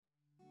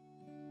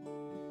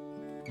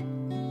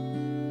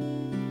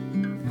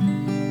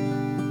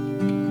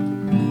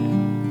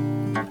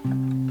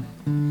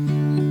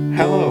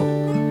Hello,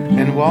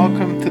 and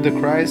welcome to the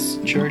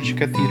Christ Church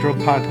Cathedral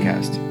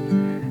podcast.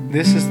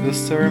 This is the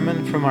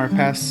sermon from our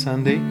past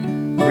Sunday,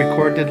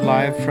 recorded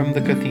live from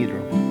the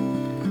cathedral.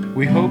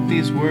 We hope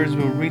these words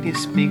will really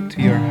speak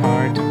to your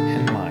heart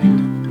and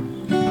mind.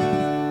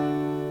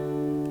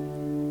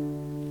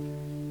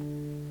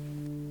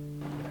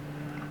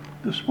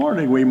 This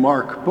morning we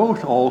mark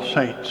both All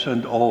Saints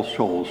and All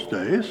Souls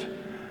Days,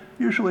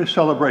 usually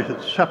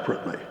celebrated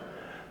separately.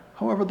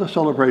 However, the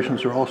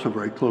celebrations are also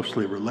very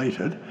closely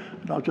related,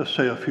 and I'll just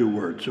say a few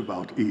words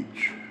about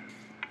each.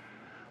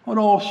 On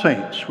All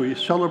Saints, we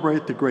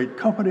celebrate the great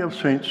company of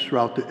saints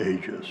throughout the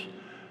ages,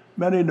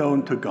 many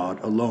known to God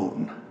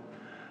alone.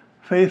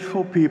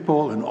 Faithful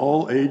people in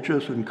all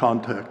ages and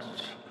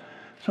contexts,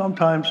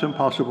 sometimes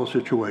impossible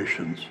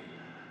situations,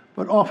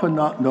 but often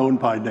not known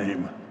by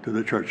name to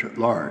the Church at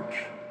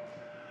large.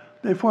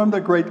 They form the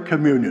great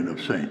communion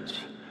of saints,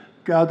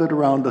 gathered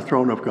around the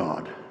throne of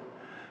God,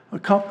 a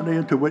company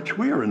into which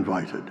we are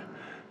invited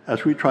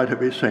as we try to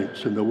be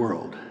saints in the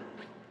world.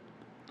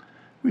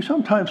 We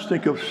sometimes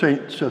think of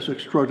saints as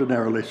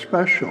extraordinarily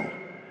special,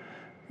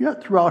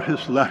 yet throughout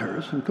his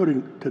letters,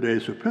 including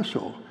today's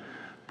epistle,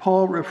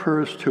 Paul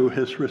refers to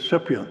his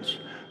recipients,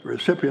 the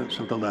recipients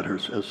of the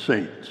letters, as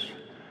saints.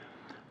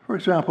 For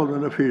example,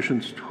 in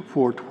Ephesians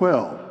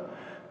 4:12,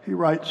 he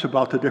writes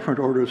about the different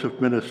orders of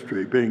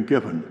ministry being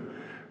given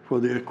for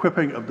the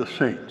equipping of the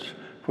saints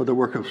for the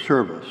work of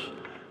service,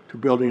 to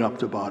building up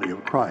the body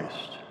of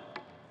Christ.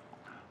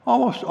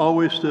 Almost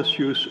always this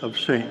use of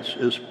saints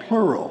is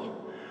plural,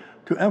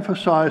 to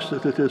emphasize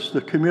that it is the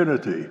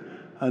community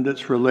and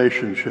its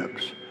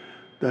relationships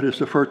that is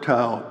the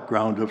fertile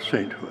ground of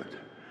sainthood,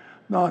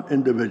 not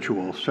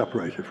individuals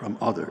separated from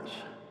others.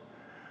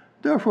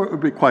 Therefore, it would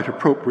be quite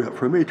appropriate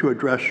for me to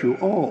address you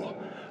all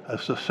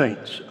as the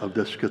saints of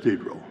this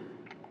cathedral.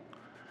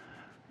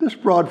 This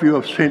broad view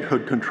of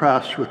sainthood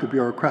contrasts with the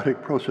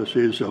bureaucratic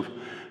processes of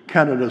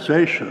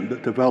canonization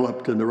that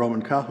developed in the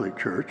Roman Catholic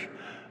Church,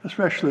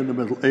 especially in the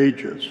Middle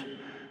Ages,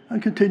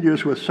 and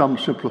continues with some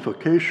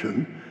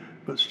simplification,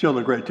 but still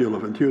a great deal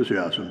of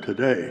enthusiasm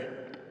today.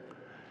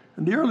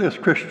 In the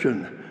earliest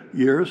Christian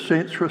years,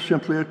 saints were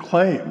simply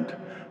acclaimed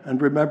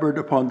and remembered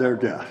upon their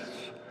deaths.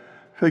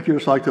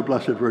 Figures like the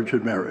Blessed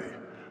Virgin Mary,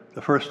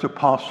 the first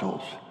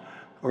apostles,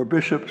 or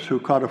bishops who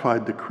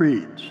codified the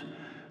creeds,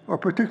 or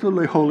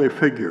particularly holy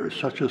figures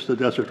such as the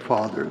Desert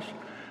Fathers,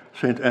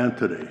 St.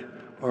 Anthony,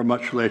 or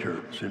much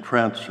later, St.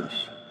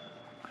 Francis.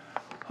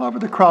 However,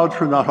 the crowds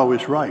were not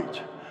always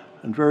right,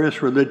 and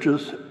various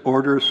religious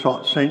orders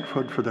sought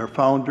sainthood for their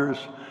founders,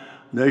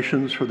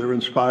 nations for their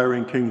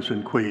inspiring kings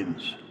and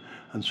queens,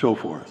 and so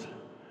forth.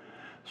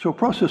 So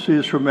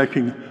processes for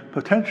making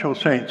potential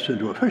saints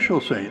into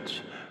official saints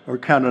or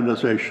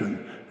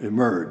canonization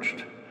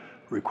emerged,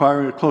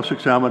 requiring a close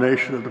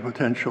examination of the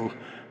potential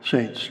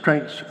saints'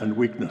 strengths and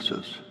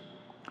weaknesses.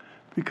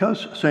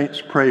 Because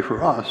saints pray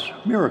for us,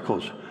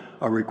 miracles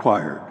are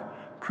required,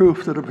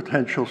 proof that a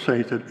potential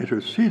saint had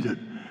interceded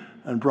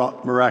and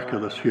brought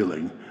miraculous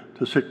healing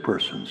to sick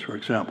persons, for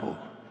example.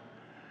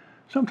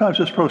 Sometimes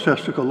this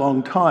process took a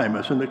long time,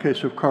 as in the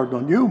case of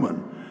Cardinal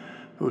Newman,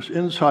 whose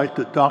insight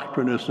that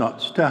doctrine is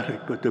not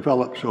static but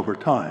develops over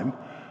time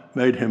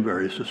made him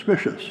very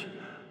suspicious.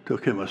 It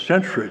took him a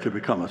century to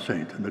become a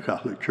saint in the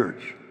Catholic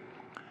Church.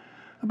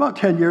 About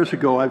 10 years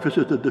ago, I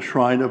visited the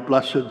shrine of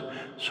Blessed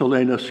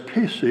Solanus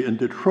Casey in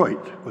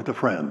Detroit with a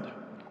friend.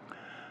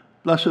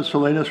 Blessed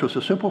Solanus was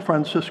a simple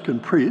Franciscan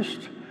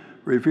priest,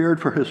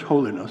 revered for his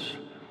holiness,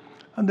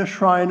 and the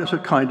shrine is a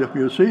kind of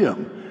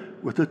museum,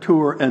 with the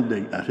tour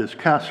ending at his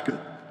casket.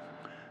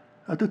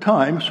 At the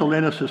time,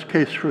 Solanus'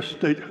 case for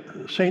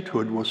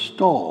sainthood was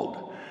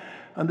stalled,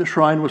 and the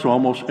shrine was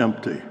almost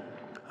empty,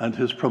 and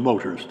his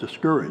promoters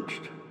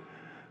discouraged.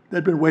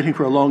 They'd been waiting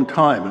for a long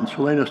time, and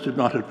Solanus did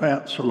not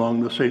advance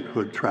along the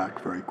sainthood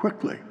track very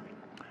quickly.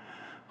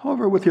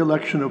 However, with the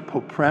election of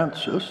Pope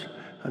Francis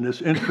and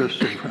his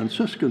interest in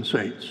Franciscan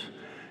saints,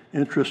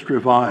 interest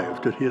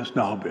revived, and he has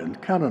now been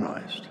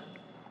canonized.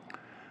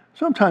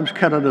 Sometimes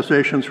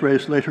canonizations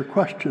raise later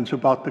questions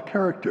about the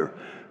character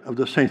of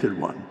the sainted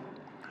one.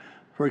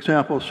 For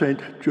example, St.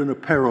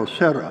 Junipero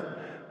Serra,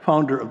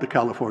 founder of the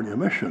California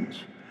Missions,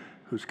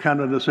 whose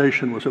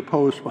canonization was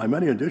opposed by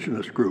many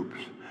indigenous groups,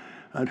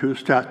 and whose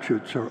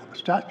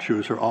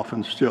statues are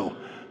often still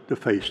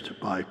defaced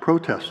by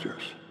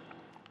protesters.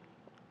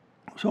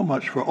 So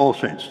much for All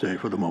Saints' Day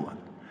for the moment.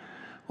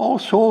 All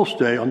Souls'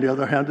 Day, on the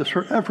other hand, is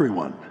for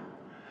everyone,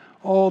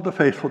 all the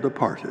faithful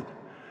departed,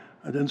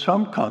 and in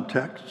some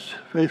contexts,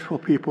 faithful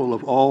people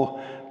of all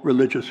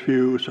religious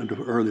views and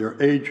of earlier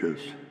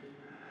ages.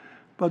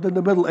 But in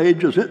the Middle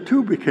Ages, it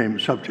too became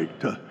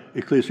subject to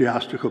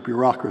ecclesiastical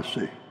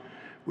bureaucracy,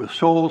 with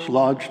souls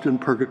lodged in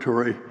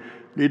purgatory,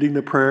 needing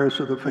the prayers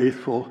of the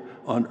faithful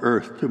on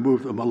earth to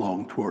move them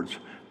along towards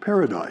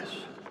paradise.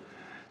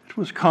 It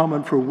was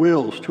common for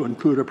wills to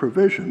include a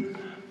provision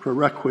for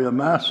requiem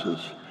masses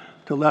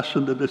to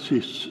lessen the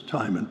deceased's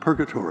time in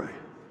purgatory.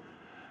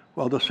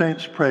 While the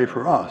saints pray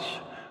for us,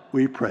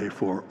 we pray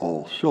for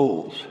all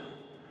souls.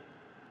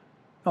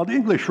 Now, the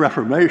English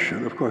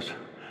Reformation, of course,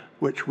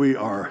 which we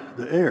are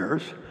the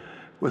heirs,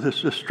 with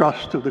its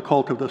distrust of the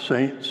cult of the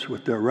saints,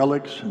 with their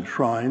relics and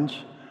shrines,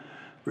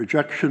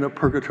 rejection of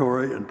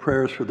purgatory and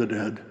prayers for the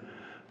dead,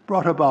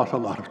 brought about a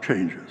lot of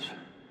changes.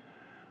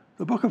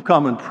 The Book of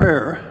Common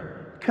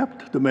Prayer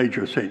kept the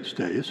major saints'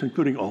 days,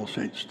 including All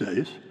Saints'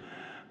 days,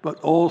 but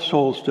All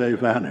Souls' Day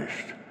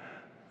vanished,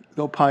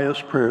 though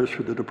pious prayers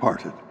for the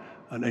departed,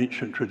 an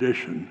ancient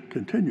tradition,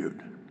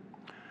 continued.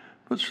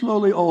 But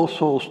slowly All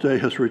Souls' Day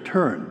has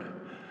returned,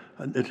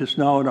 and it is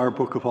now in our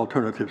Book of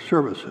Alternative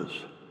Services.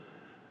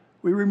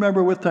 We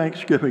remember with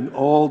thanksgiving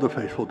all the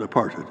faithful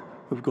departed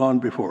who have gone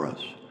before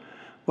us,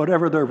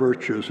 whatever their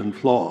virtues and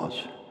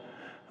flaws,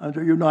 and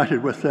are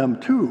united with them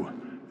too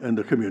in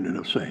the communion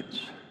of saints.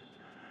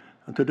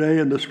 And today,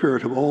 in the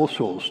spirit of All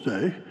Souls'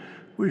 Day,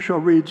 we shall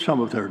read some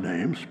of their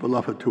names,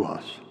 beloved to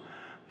us,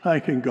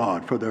 thanking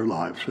God for their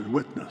lives and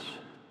witness.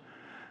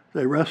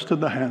 They rest in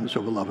the hands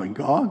of a loving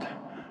God,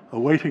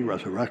 awaiting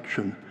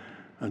resurrection,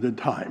 and in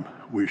time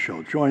we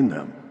shall join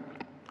them.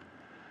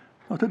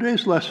 Now,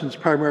 today's lessons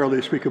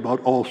primarily speak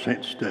about All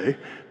Saints' Day,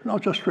 and I'll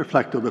just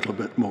reflect a little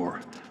bit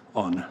more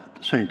on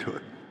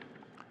sainthood.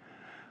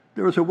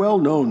 There is a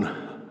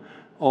well-known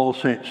All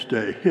Saints'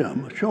 Day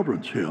hymn, a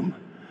children's hymn,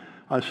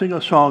 I Sing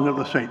a Song of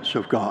the Saints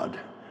of God,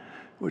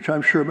 which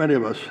I'm sure many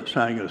of us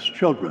sang as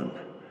children.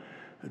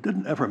 It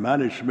didn't ever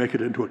manage to make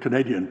it into a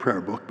Canadian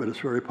prayer book, but it's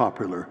very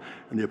popular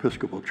in the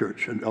Episcopal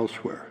Church and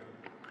elsewhere.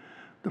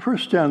 The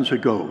first stanza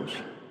goes,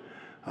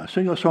 I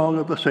sing a song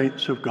of the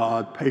saints of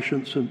God,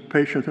 patient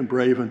and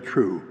brave and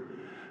true,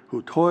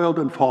 who toiled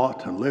and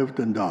fought and lived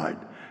and died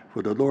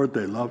for the Lord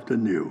they loved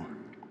and knew.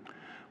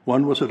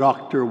 One was a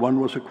doctor, one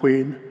was a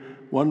queen,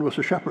 one was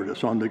a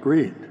shepherdess on the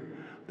green.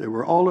 They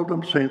were all of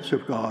them saints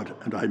of God,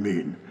 and I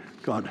mean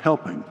God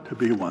helping to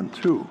be one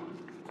too.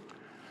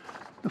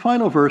 The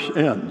final verse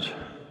ends,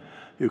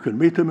 you can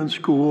meet them in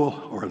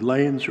school or in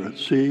lanes or at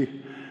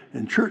sea,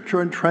 in church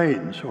or in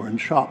trains or in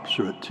shops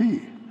or at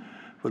tea.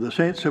 For the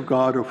saints of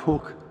God are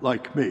folk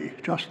like me,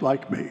 just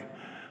like me,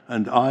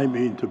 and I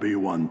mean to be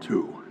one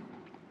too.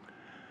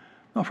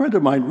 Now, a friend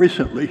of mine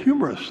recently,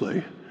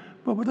 humorously,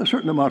 but with a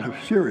certain amount of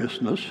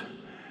seriousness,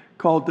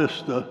 called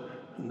this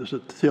a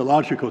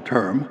theological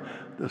term,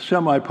 the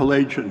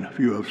semi-Pelagian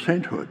view of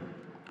sainthood.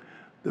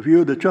 The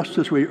view that just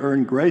as we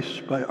earn grace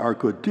by our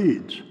good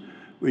deeds,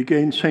 we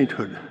gain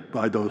sainthood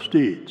by those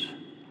deeds.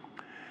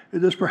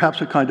 It is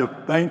perhaps a kind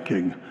of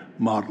banking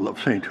model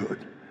of sainthood.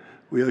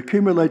 We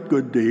accumulate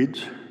good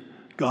deeds,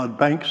 God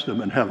banks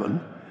them in heaven,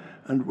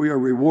 and we are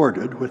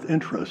rewarded with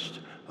interest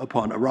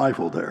upon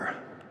arrival there.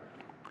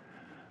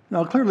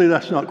 Now, clearly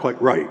that's not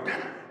quite right,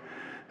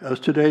 as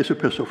today's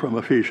epistle from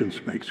Ephesians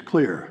makes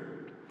clear.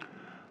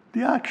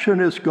 The action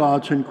is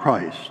God's in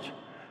Christ,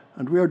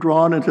 and we are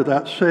drawn into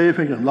that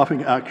saving and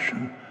loving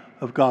action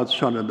of God's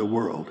Son in the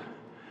world.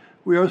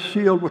 We are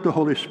sealed with the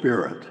Holy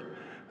Spirit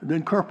and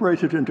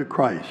incorporated into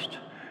Christ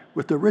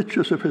with the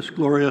riches of his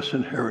glorious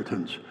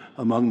inheritance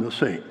among the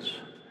saints.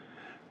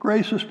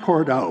 Grace is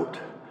poured out,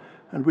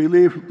 and we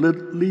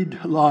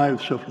lead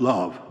lives of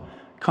love,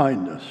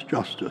 kindness,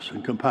 justice,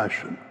 and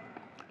compassion.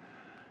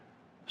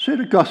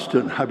 St.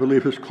 Augustine, I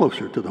believe, is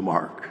closer to the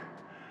mark.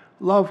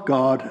 Love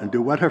God and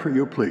do whatever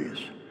you please,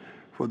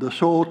 for the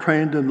soul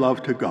trained in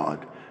love to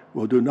God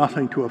will do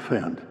nothing to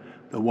offend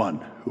the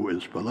one who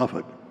is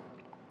beloved.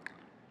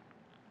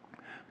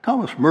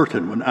 Thomas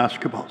Merton, when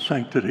asked about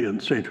sanctity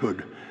and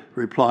sainthood,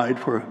 replied,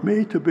 for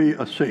me to be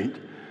a saint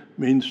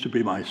means to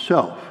be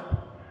myself.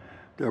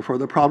 Therefore,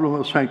 the problem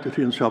of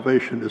sanctity and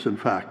salvation is, in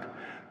fact,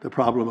 the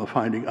problem of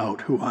finding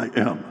out who I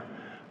am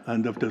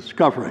and of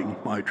discovering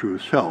my true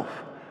self,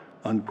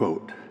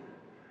 unquote.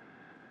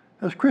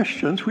 As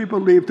Christians, we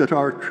believe that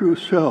our true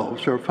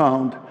selves are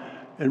found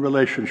in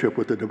relationship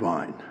with the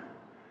divine.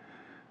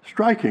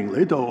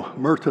 Strikingly, though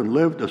Merton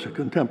lived as a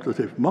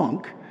contemplative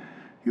monk,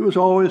 he was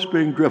always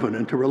being driven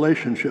into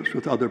relationships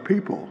with other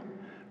people,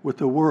 with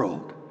the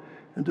world,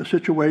 into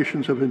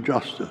situations of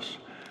injustice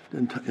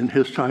in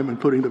his time,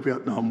 including the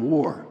Vietnam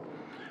War,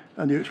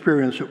 and the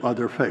experience of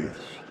other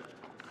faiths.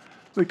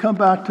 We come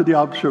back to the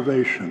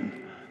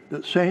observation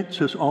that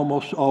saints is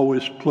almost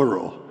always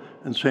plural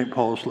in St.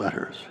 Paul's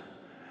letters.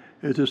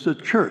 It is the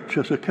church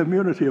as a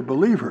community of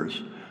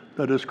believers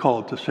that is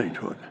called to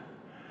sainthood.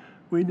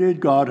 We need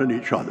God and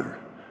each other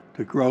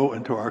to grow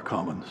into our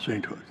common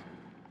sainthood.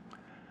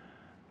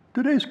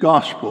 Today's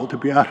gospel, the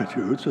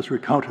Beatitudes, as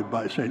recounted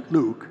by St.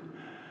 Luke,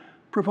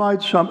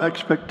 provides some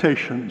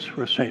expectations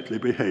for saintly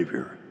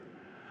behavior.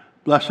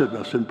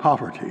 Blessedness in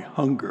poverty,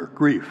 hunger,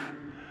 grief,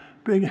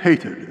 being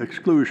hated,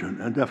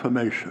 exclusion, and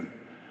defamation.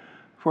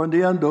 For in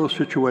the end, those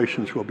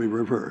situations will be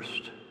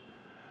reversed.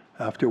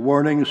 After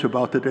warnings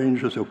about the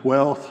dangers of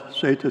wealth,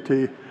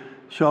 satiety,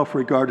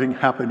 self-regarding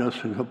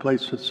happiness, and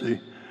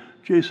complacency,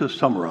 Jesus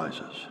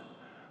summarizes,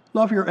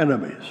 love your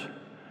enemies,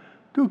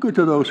 do good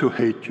to those who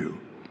hate you,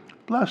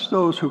 bless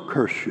those who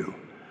curse you,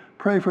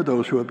 pray for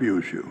those who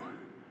abuse you.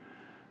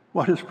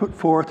 What is put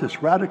forth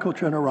is radical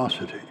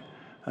generosity,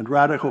 and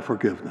radical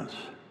forgiveness.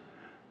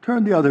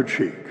 Turn the other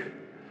cheek.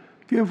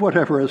 Give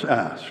whatever is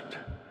asked.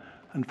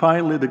 And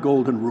finally, the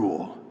golden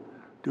rule: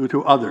 do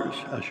to others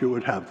as you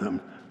would have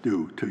them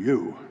do to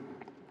you.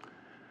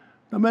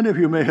 Now, many of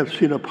you may have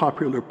seen a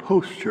popular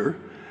poster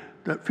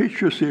that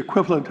features the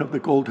equivalent of the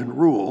golden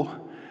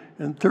rule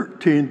in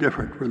 13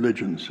 different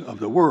religions of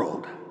the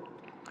world.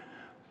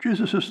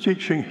 Jesus'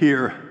 teaching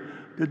here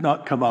did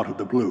not come out of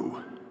the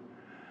blue.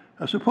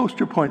 As the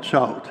poster points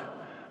out,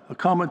 a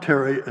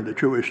commentary in the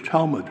Jewish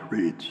Talmud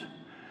reads,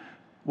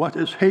 "What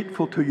is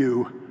hateful to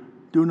you,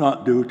 do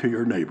not do to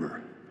your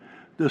neighbor.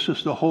 This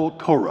is the whole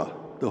Torah,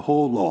 the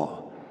whole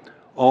law.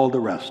 All the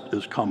rest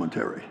is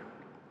commentary."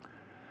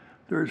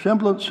 The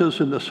resemblances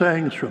in the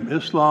sayings from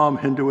Islam,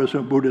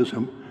 Hinduism,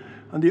 Buddhism,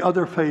 and the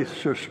other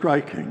faiths are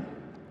striking.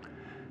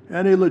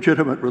 Any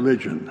legitimate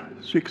religion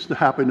seeks the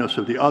happiness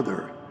of the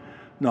other,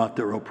 not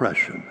their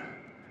oppression.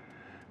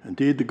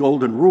 Indeed, the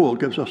Golden Rule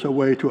gives us a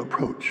way to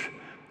approach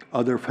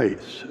other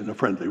faiths in a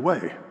friendly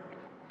way.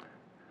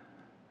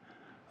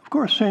 Of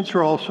course, saints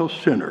are also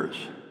sinners.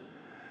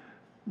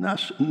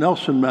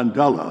 Nelson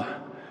Mandela,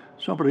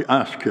 somebody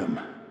asked him,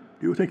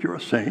 "Do you think you're a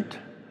saint?"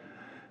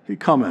 He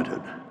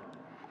commented,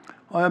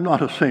 "I am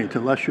not a saint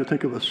unless you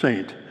think of a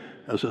saint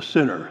as a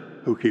sinner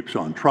who keeps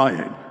on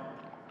trying."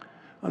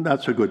 And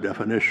that's a good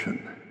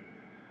definition.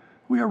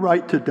 We are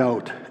right to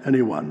doubt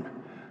anyone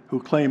who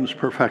claims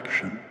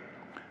perfection,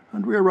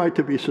 and we are right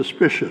to be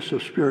suspicious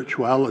of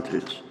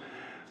spiritualities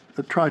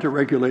that try to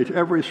regulate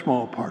every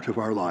small part of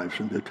our lives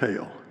in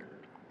detail.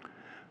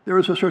 There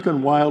is a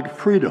certain wild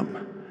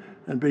freedom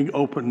in being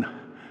open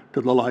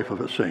to the life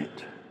of a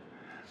saint.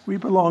 We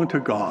belong to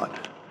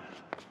God,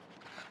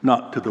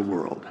 not to the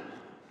world.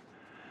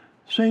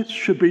 Saints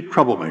should be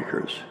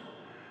troublemakers.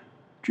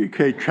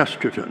 G.K.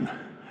 Chesterton,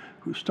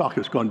 whose stock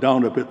has gone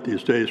down a bit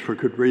these days for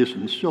good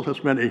reasons, still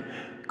has many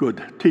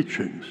good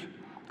teachings.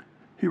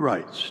 He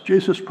writes,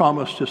 Jesus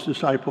promised his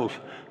disciples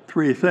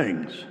three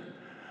things: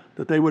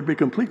 that they would be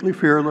completely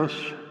fearless,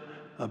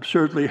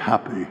 absurdly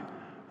happy,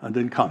 and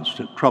in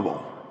constant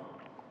trouble.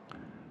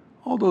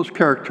 All those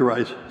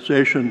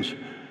characterizations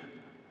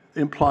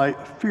imply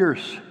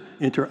fierce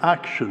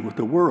interaction with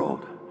the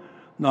world,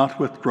 not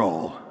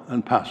withdrawal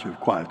and passive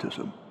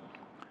quietism.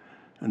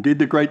 Indeed,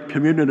 the great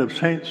communion of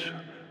saints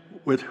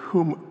with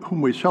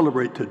whom we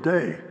celebrate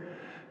today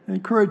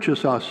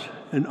encourages us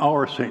in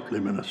our saintly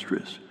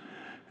ministries,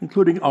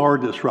 including our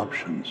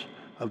disruptions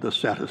of the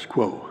status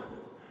quo.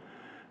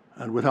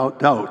 And without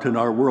doubt, in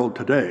our world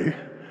today,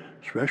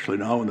 especially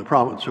now in the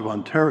province of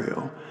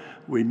Ontario,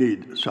 we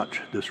need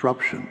such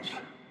disruptions.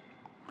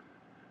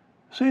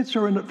 Saints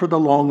are in it for the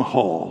long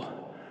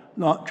haul,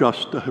 not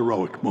just the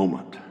heroic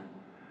moment.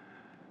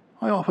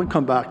 I often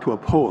come back to a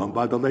poem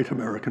by the late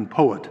American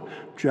poet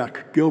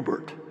Jack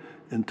Gilbert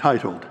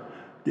entitled,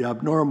 "The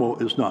Abnormal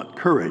is Not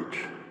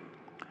Courage."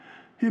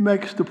 He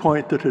makes the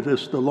point that it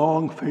is the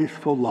long,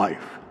 faithful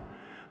life,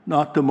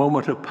 not the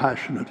moment of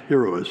passionate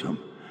heroism,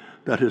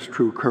 that is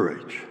true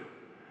courage.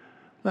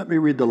 Let me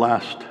read the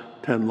last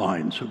 10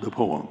 lines of the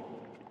poem.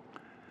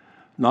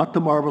 Not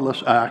the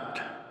marvelous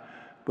act,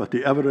 but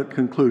the evident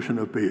conclusion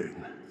of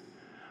being.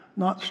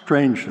 Not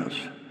strangeness,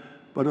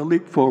 but a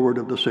leap forward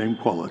of the same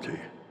quality.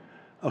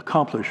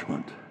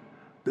 Accomplishment,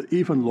 the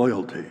even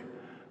loyalty,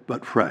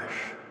 but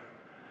fresh.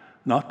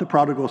 Not the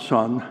prodigal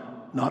son,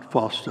 not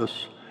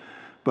Faustus,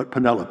 but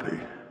Penelope.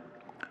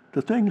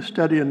 The thing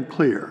steady and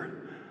clear,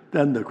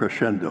 then the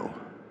crescendo.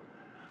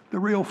 The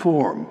real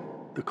form,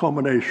 the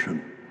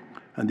culmination,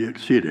 and the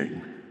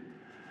exceeding.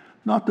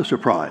 Not the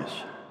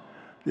surprise,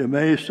 the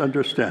amazed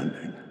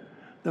understanding.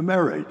 The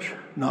marriage,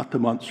 not the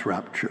month's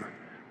rapture.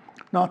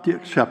 Not the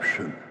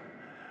exception,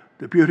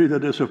 the beauty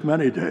that is of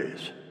many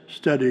days,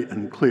 steady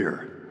and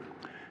clear.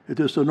 It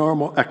is the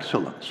normal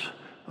excellence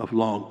of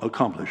long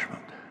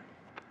accomplishment.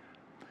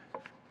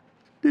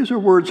 These are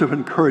words of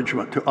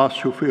encouragement to us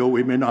who feel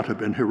we may not have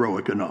been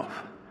heroic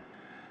enough.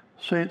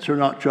 Saints are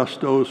not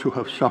just those who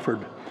have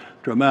suffered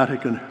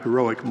dramatic and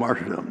heroic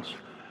martyrdoms,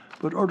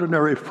 but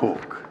ordinary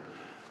folk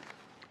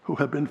who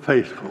have been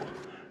faithful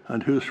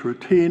and whose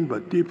routine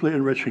but deeply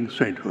enriching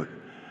sainthood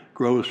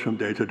grows from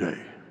day to day.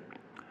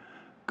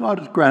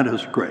 God grant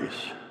us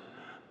grace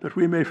that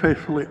we may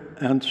faithfully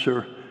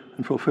answer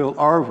and fulfill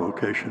our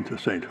vocation to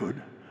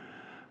sainthood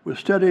with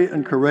steady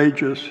and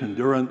courageous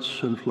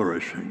endurance and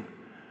flourishing,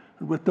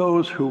 and with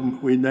those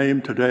whom we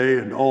name today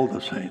and all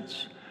the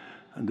saints,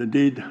 and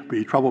indeed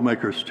be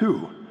troublemakers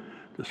too,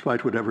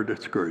 despite whatever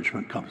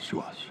discouragement comes to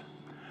us.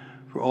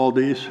 For all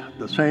these,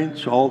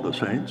 all the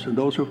saints, and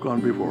those who have gone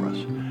before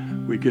us,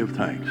 we give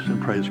thanks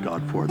and praise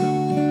God for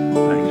them.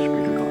 Thanks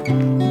be to God.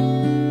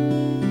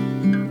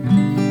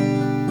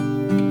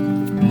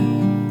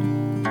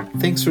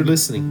 Thanks for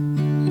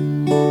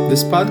listening.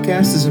 This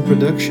podcast is a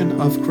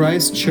production of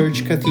Christ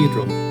Church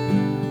Cathedral.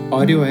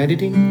 Audio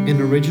editing and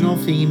original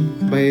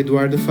theme by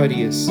Eduardo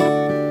Farias.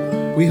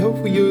 We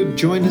hope you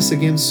join us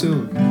again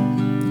soon.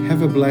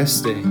 Have a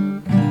blessed day.